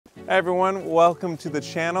Hi everyone, welcome to the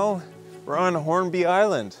channel. We're on Hornby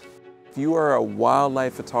Island. If you are a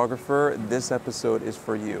wildlife photographer, this episode is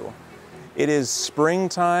for you. It is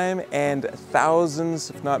springtime and thousands,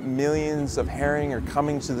 if not millions, of herring are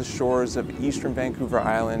coming to the shores of eastern Vancouver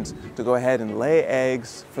Island to go ahead and lay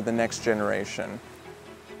eggs for the next generation.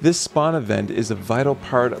 This spawn event is a vital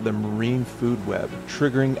part of the marine food web,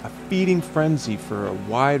 triggering a feeding frenzy for a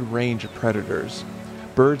wide range of predators.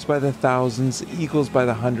 Birds by the thousands, eagles by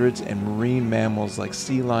the hundreds, and marine mammals like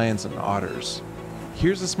sea lions and otters.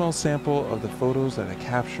 Here's a small sample of the photos that I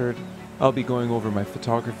captured. I'll be going over my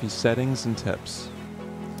photography settings and tips.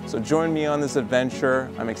 So join me on this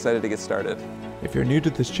adventure. I'm excited to get started. If you're new to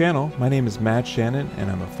this channel, my name is Shannon,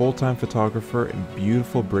 and I'm a full-time photographer in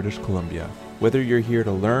beautiful British Columbia. Whether you're here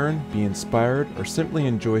to learn, be inspired, or simply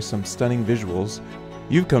enjoy some stunning visuals,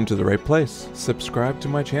 you've come to the right place. Subscribe to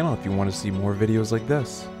my channel if you want to see more videos like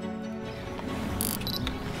this.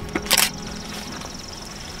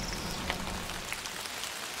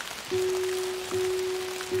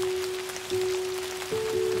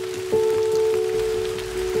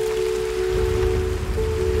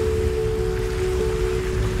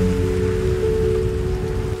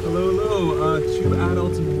 Hello, 2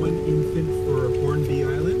 adults and 1 infant for Hornby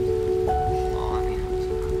Island.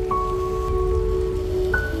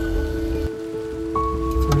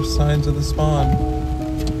 First signs of the spawn.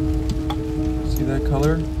 See that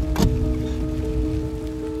color?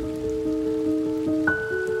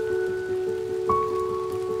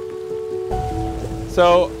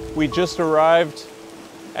 So we just arrived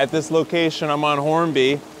at this location. I'm on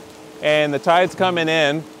Hornby and the tide's coming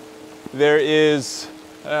in. There is,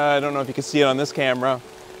 I don't know if you can see it on this camera. I'm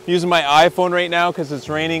using my iPhone right now because it's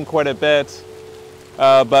raining quite a bit.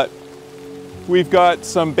 But we've got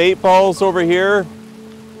some bait balls over here.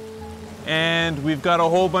 And we've got a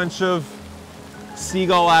whole bunch of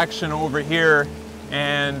seagull action over here.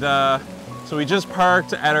 And so we just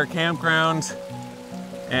parked at our campground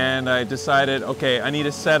and I decided, okay, I need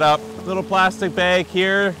to set up a little plastic bag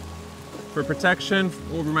here for protection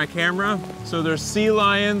over my camera. So there's sea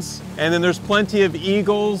lions and then there's plenty of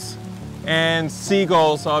eagles and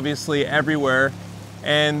seagulls obviously everywhere.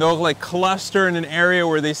 And they'll like cluster in an area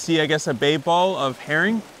where they see, I guess, a bait ball of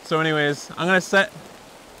herring. So anyways,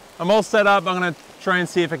 I'm all set up. I'm gonna try and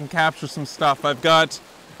see if I can capture some stuff. I've got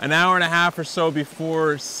an hour and a half or so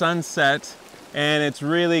before sunset and it's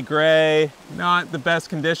really gray, not the best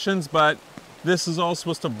conditions, but this is all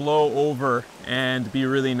supposed to blow over and be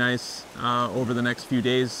really nice over the next few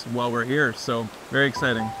days while we're here. So very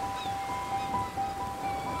exciting.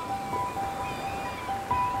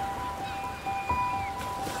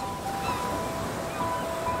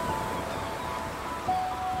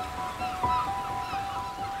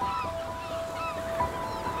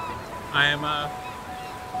 I am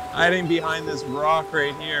hiding behind this rock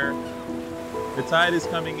right here. The tide is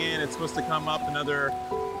coming in. It's supposed to come up another,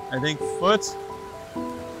 I think, foot.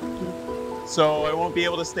 So I won't be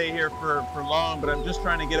able to stay here for long, but I'm just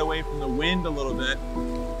trying to get away from the wind a little bit.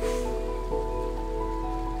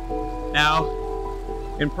 Now,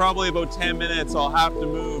 in probably about 10 minutes, I'll have to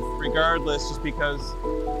move regardless, just because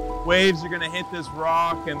waves are gonna hit this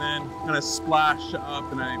rock and then kind of splash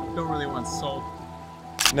up, and I don't really want salt.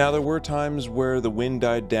 Now there were times where the wind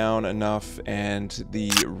died down enough and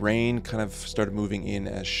the rain kind of started moving in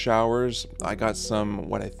as showers. I got some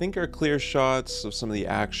what I think are clear shots of some of the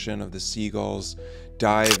action of the seagulls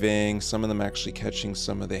diving, some of them actually catching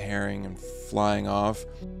some of the herring and flying off.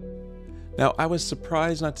 Now I was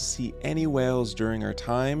surprised not to see any whales during our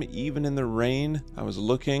time, even in the rain. I was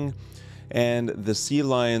looking and the sea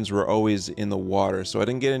lions were always in the water, so I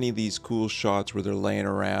didn't get any of these cool shots where they're laying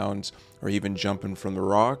around or even jumping from the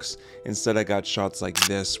rocks. Instead I got shots like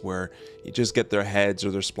this where you just get their heads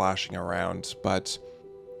or they're splashing around. But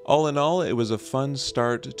all in all, it was a fun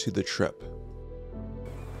start to the trip.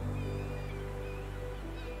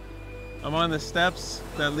 I'm on the steps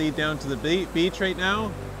that lead down to the beach right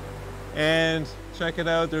now, and check it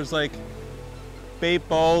out, there's like bait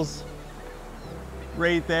balls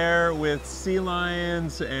right there with sea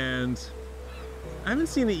lions, and I haven't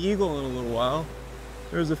seen the eagle in a little while.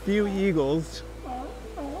 There's a few eagles,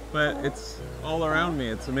 but it's all around me.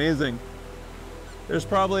 It's amazing. There's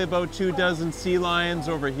probably about 24 sea lions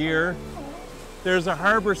over here. There's a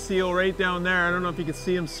harbor seal right down there. I don't know if you can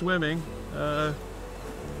see him swimming.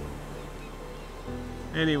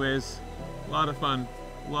 Anyways, a lot of fun,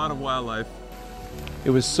 a lot of wildlife. It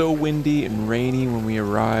was so windy and rainy when we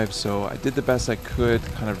arrived, so I did the best I could,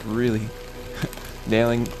 kind of really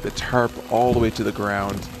nailing the tarp all the way to the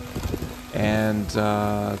ground. And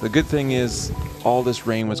the good thing is all this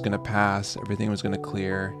rain was going to pass, everything was going to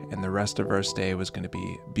clear, and the rest of our stay was going to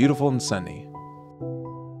be beautiful and sunny.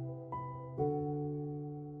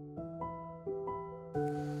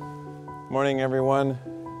 Morning, everyone.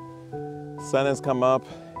 Sun has come up.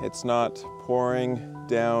 It's not pouring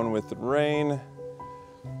down with the rain.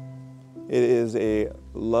 It is a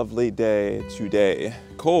lovely day today.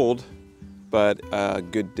 Cold, but a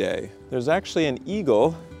good day. There's actually an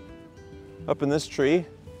eagle up in this tree,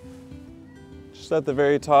 just at the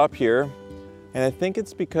very top here. And I think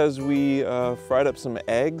it's because we fried up some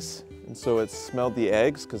eggs, and so it smelled the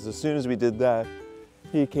eggs, because as soon as we did that,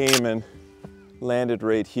 he came and landed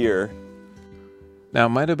right here. Now, it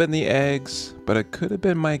might have been the eggs, but it could have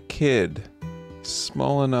been my kid.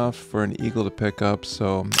 Small enough for an eagle to pick up,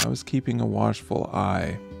 so I was keeping a watchful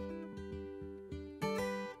eye.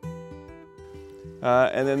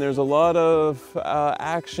 And then there's a lot of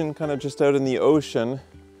action kind of just out in the ocean.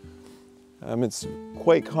 It's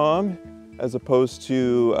quite calm as opposed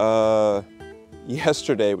to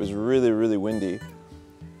yesterday. It was really, really windy.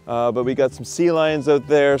 But we got some sea lions out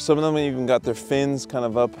there. Some of them even got their fins kind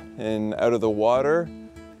of up and out of the water.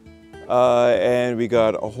 And we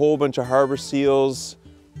got a whole bunch of harbor seals.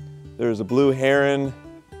 There's a blue heron.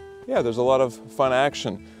 Yeah, there's a lot of fun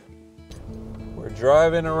action. We're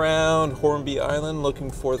driving around Hornby Island looking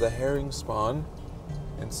for the herring spawn.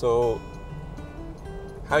 And so,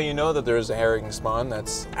 how you know that there's a herring spawn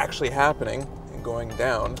that's actually happening and going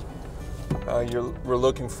down? We're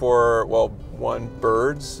looking for, well, one,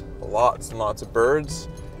 birds, lots and lots of birds.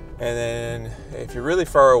 And then if you're really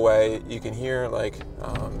far away, you can hear like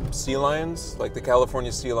sea lions, like the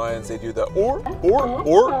California sea lions. They do the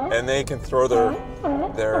or, and they can throw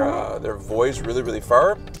their voice really, really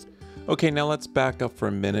far. Okay, now let's back up for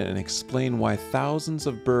a minute and explain why thousands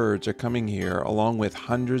of birds are coming here along with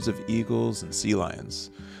hundreds of eagles and sea lions.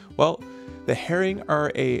 Well, the herring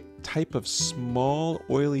are a type of small,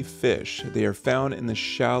 oily fish. They are found in the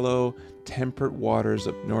shallow, temperate waters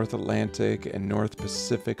of North Atlantic and North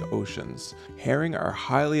Pacific Oceans. Herring are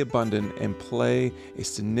highly abundant and play a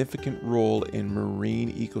significant role in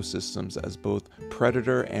marine ecosystems as both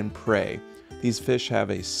predator and prey. These fish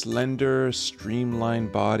have a slender,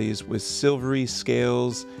 streamlined bodies with silvery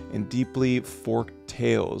scales and deeply forked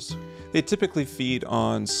tails. They typically feed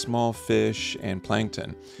on small fish and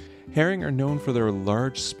plankton. Herring are known for their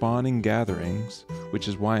large spawning gatherings, which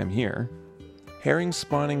is why I'm here. Herring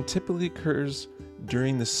spawning typically occurs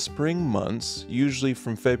during the spring months, usually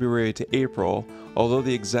from February to April, although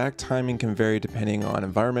the exact timing can vary depending on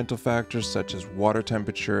environmental factors such as water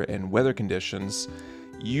temperature and weather conditions.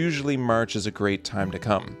 Usually March is a great time to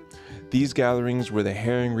come. These gatherings where the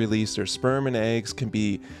herring release their sperm and eggs can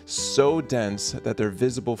be so dense that they're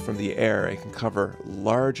visible from the air and can cover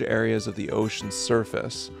large areas of the ocean's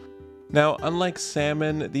surface. Now, unlike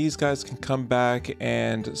salmon, these guys can come back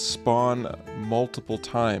and spawn multiple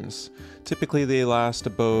times. Typically they last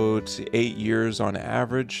about 8 years on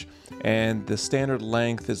average, and the standard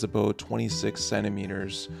length is about 26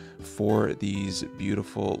 centimeters for these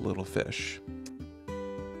beautiful little fish.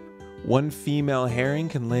 One female herring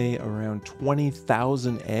can lay around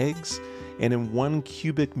 20,000 eggs, and in 1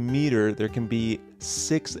 cubic meter there can be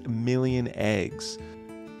 6 million eggs.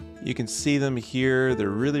 You can see them here. They're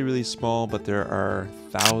really, really small, but there are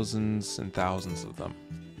thousands and thousands of them.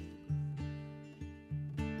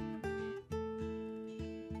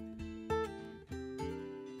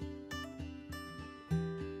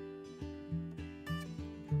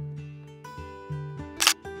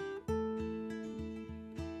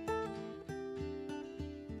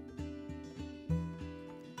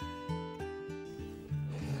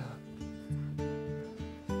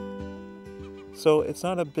 So it's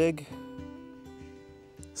not a big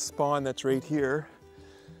spawn that's right here,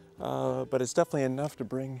 but it's definitely enough to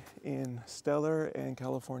bring in Stellar and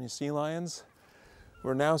California sea lions.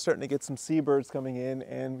 We're now starting to get some seabirds coming in,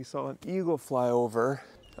 and we saw an eagle fly over.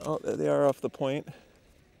 Oh, there they are off the point.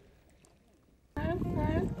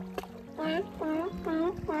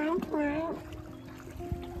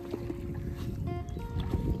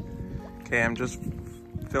 Okay, I'm just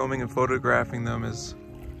filming and photographing them as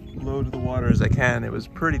low to the water as I can. It was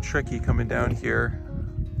pretty tricky coming down here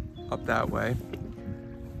up that way.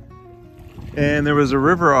 And there was a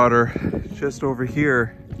river otter just over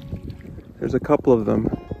here. There's a couple of them.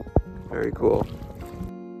 Very cool.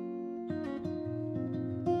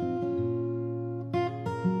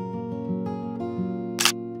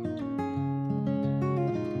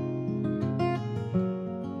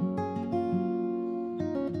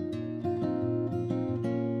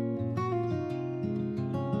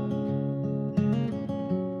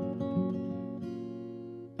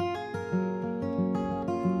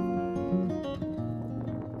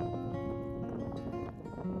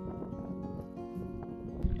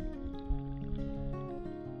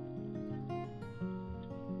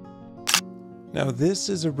 Now this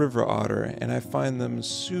is a river otter, and I find them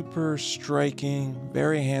super striking,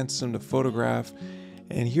 very handsome to photograph.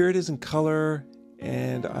 And here it is in color,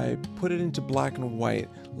 and I put it into black and white.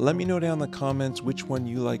 Let me know down in the comments which one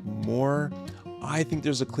you like more. I think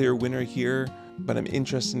there's a clear winner here, but I'm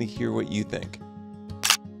interested to hear what you think.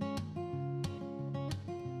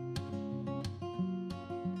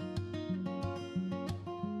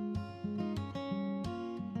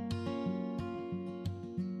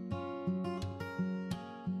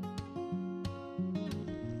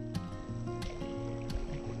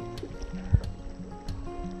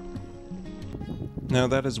 Now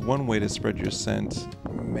that is one way to spread your scent.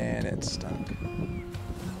 Man, it stunk.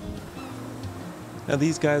 Now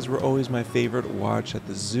these guys were always my favorite to watch at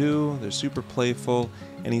the zoo. They're super playful,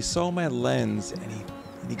 and he saw my lens and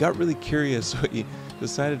he got really curious, so he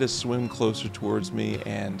decided to swim closer towards me,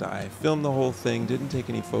 and I filmed the whole thing, didn't take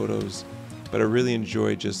any photos, but I really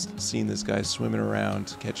enjoyed just seeing this guy swimming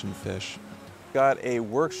around catching fish. Got a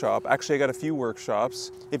workshop, actually I got a few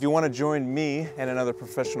workshops. If you want to join me and another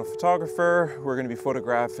professional photographer, we're going to be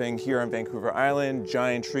photographing here on Vancouver Island,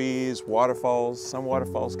 giant trees, waterfalls, some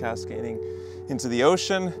waterfalls cascading into the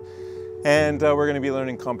ocean, and we're going to be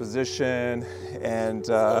learning composition, and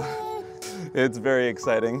it's very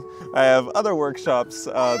exciting. I have other workshops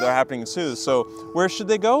that are happening soon, so where should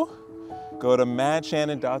they go? Go to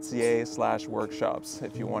maddshannon.ca/workshops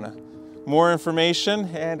if you want more information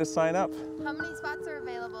and to sign up. How many spots are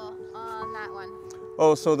available on that one?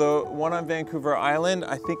 Oh, so the one on Vancouver Island,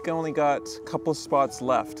 I think I only got a couple spots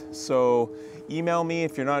left. So email me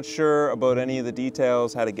if you're not sure about any of the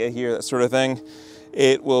details, how to get here, that sort of thing.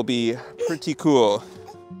 It will be pretty cool.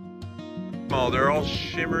 Oh, they're all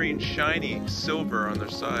shimmery and shiny, silver on their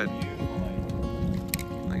side.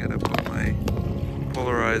 I gotta put my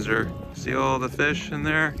polarizer. See all the fish in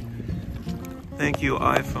there? Thank you,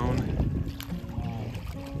 iPhone.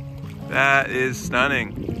 That is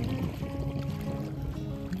stunning.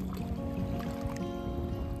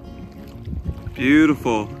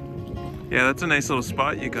 Beautiful. Yeah, that's a nice little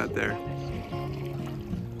spot you got there.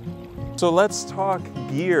 So let's talk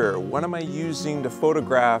gear. What am I using to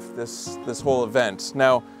photograph this whole event?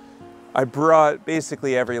 Now, I brought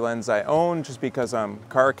basically every lens I own just because I'm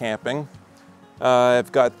car camping.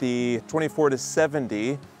 I've got the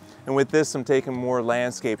 24-70, and with this I'm taking more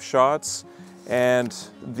landscape shots. And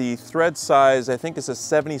the thread size, I think, is a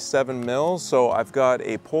 77 mil, so I've got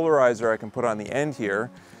a polarizer I can put on the end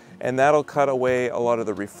here, and that'll cut away a lot of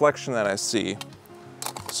the reflection that I see.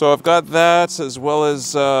 So I've got that, as well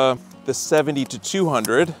as the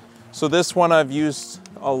 70-200. So this one I've used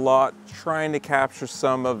a lot trying to capture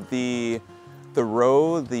some of the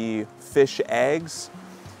roe, the fish eggs.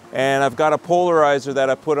 And I've got a polarizer that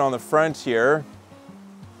I put on the front here.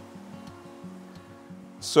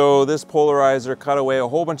 So this polarizer cut away a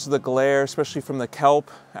whole bunch of the glare, especially from the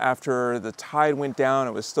kelp. After the tide went down,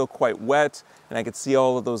 it was still quite wet, and I could see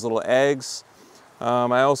all of those little eggs.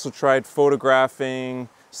 I also tried photographing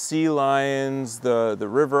sea lions, the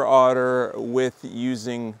river otter, with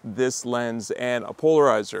using this lens and a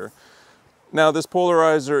polarizer. Now this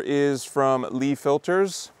polarizer is from Lee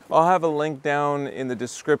Filters. I'll have a link down in the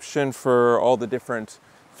description for all the different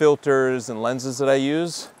filters and lenses that I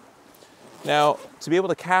use. Now, to be able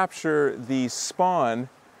to capture the spawn,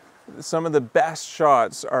 some of the best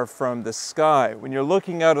shots are from the sky. When you're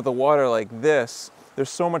looking out of the water like this, there's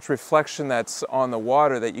so much reflection that's on the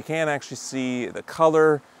water that you can't actually see the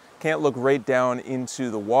color, can't look right down into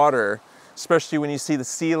the water, especially when you see the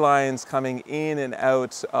sea lions coming in and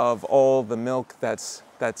out of all the milk that's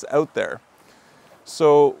out there.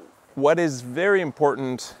 So what is very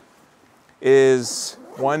important is,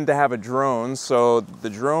 one, to have a drone. So the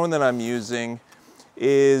drone that I'm using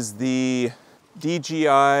is the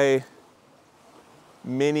DJI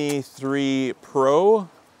Mini 3 Pro,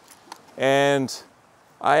 and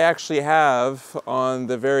I actually have on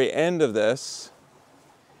the very end of this,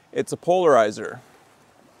 it's a polarizer.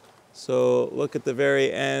 So look at the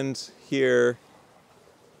very end here,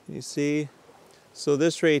 can you see? So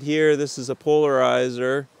this right here, this is a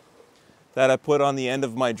polarizer that I put on the end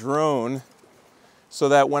of my drone, so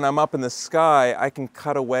that when I'm up in the sky, I can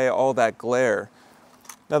cut away all that glare.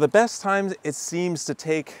 Now the best time it seems to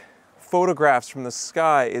take photographs from the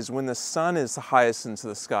sky is when the sun is the highest into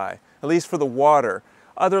the sky, at least for the water.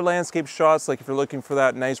 Other landscape shots, like if you're looking for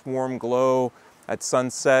that nice warm glow at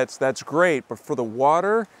sunset, that's great, but for the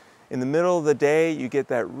water, in the middle of the day, you get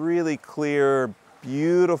that really clear,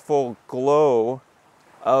 beautiful glow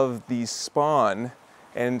of the spawn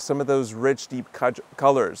and some of those rich, deep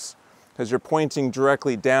colors, because you're pointing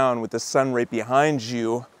directly down with the sun right behind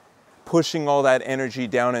you, pushing all that energy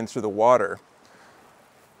down into the water.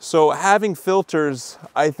 So having filters,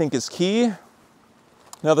 I think, is key.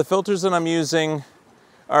 Now the filters that I'm using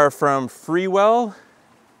are from Freewell.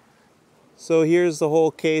 So here's the whole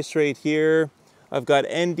case right here. I've got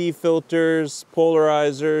ND filters,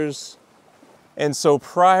 polarizers. And so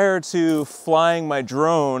prior to flying my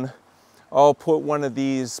drone, I'll put one of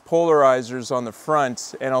these polarizers on the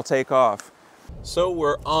front and I'll take off. So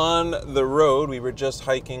we're on the road. We were just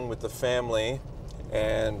hiking with the family,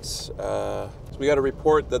 and so we got a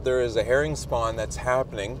report that there is a herring spawn that's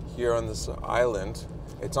happening here on this island.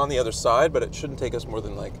 It's on the other side, but it shouldn't take us more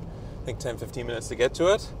than like, I think 10-15 minutes to get to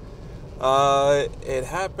it. It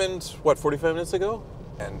happened, what, 45 minutes ago?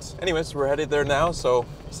 And anyways, we're headed there now, so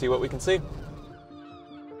see what we can see.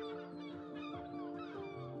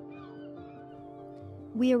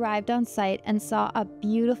 We arrived on site and saw a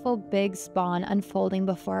beautiful big spawn unfolding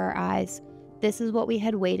before our eyes. This is what we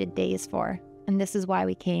had waited days for, and this is why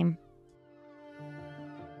we came.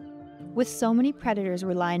 With so many predators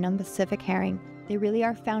relying on Pacific herring, they really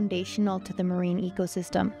are foundational to the marine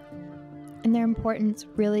ecosystem. And their importance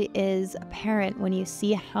really is apparent when you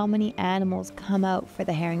see how many animals come out for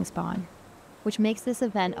the herring spawn, which makes this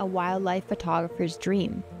event a wildlife photographer's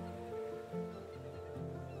dream.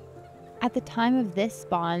 At the time of this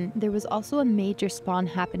spawn, there was also a major spawn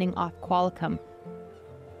happening off Qualicum.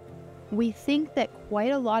 We think that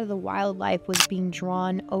quite a lot of the wildlife was being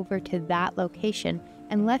drawn over to that location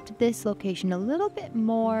and left this location a little bit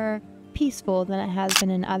more peaceful than it has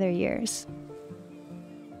been in other years.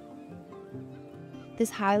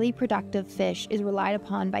 This highly productive fish is relied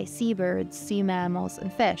upon by seabirds, sea mammals,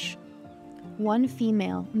 and fish. One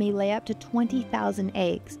female may lay up to 20,000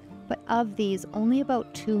 eggs, but of these, only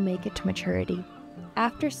about 2 make it to maturity.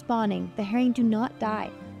 After spawning, the herring do not die.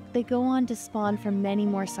 They go on to spawn for many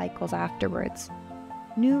more cycles afterwards.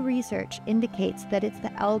 New research indicates that it's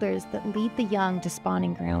the elders that lead the young to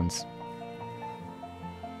spawning grounds.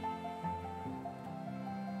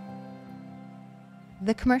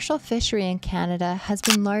 The commercial fishery in Canada has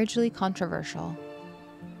been largely controversial.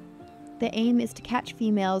 The aim is to catch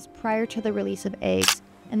females prior to the release of eggs,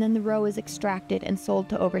 and then the roe is extracted and sold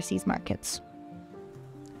to overseas markets.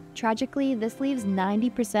 Tragically, this leaves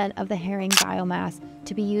 90% of the herring biomass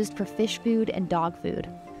to be used for fish food and dog food.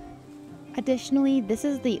 Additionally, this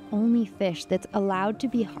is the only fish that's allowed to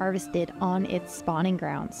be harvested on its spawning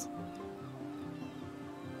grounds.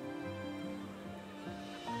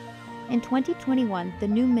 In 2021, the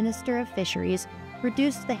new Minister of Fisheries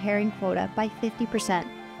reduced the herring quota by 50%.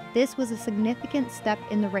 This was a significant step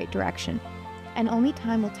in the right direction, and only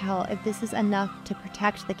time will tell if this is enough to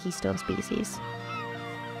protect the keystone species.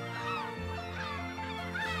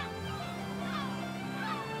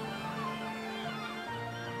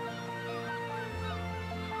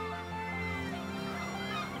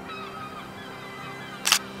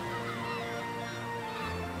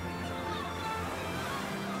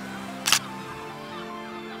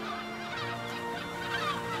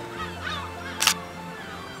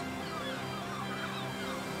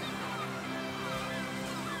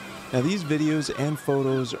 Now these videos and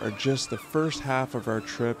photos are just the first half of our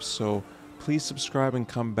trip, so please subscribe and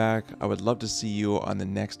come back. I would love to see you on the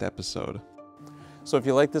next episode. So if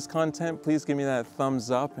you like this content, please give me that thumbs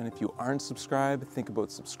up, and if you aren't subscribed, think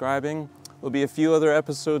about subscribing. There'll be a few other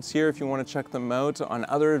episodes here if you want to check them out on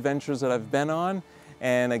other adventures that I've been on.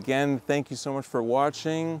 And again, thank you so much for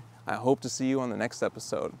watching. I hope to see you on the next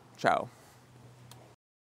episode. Ciao.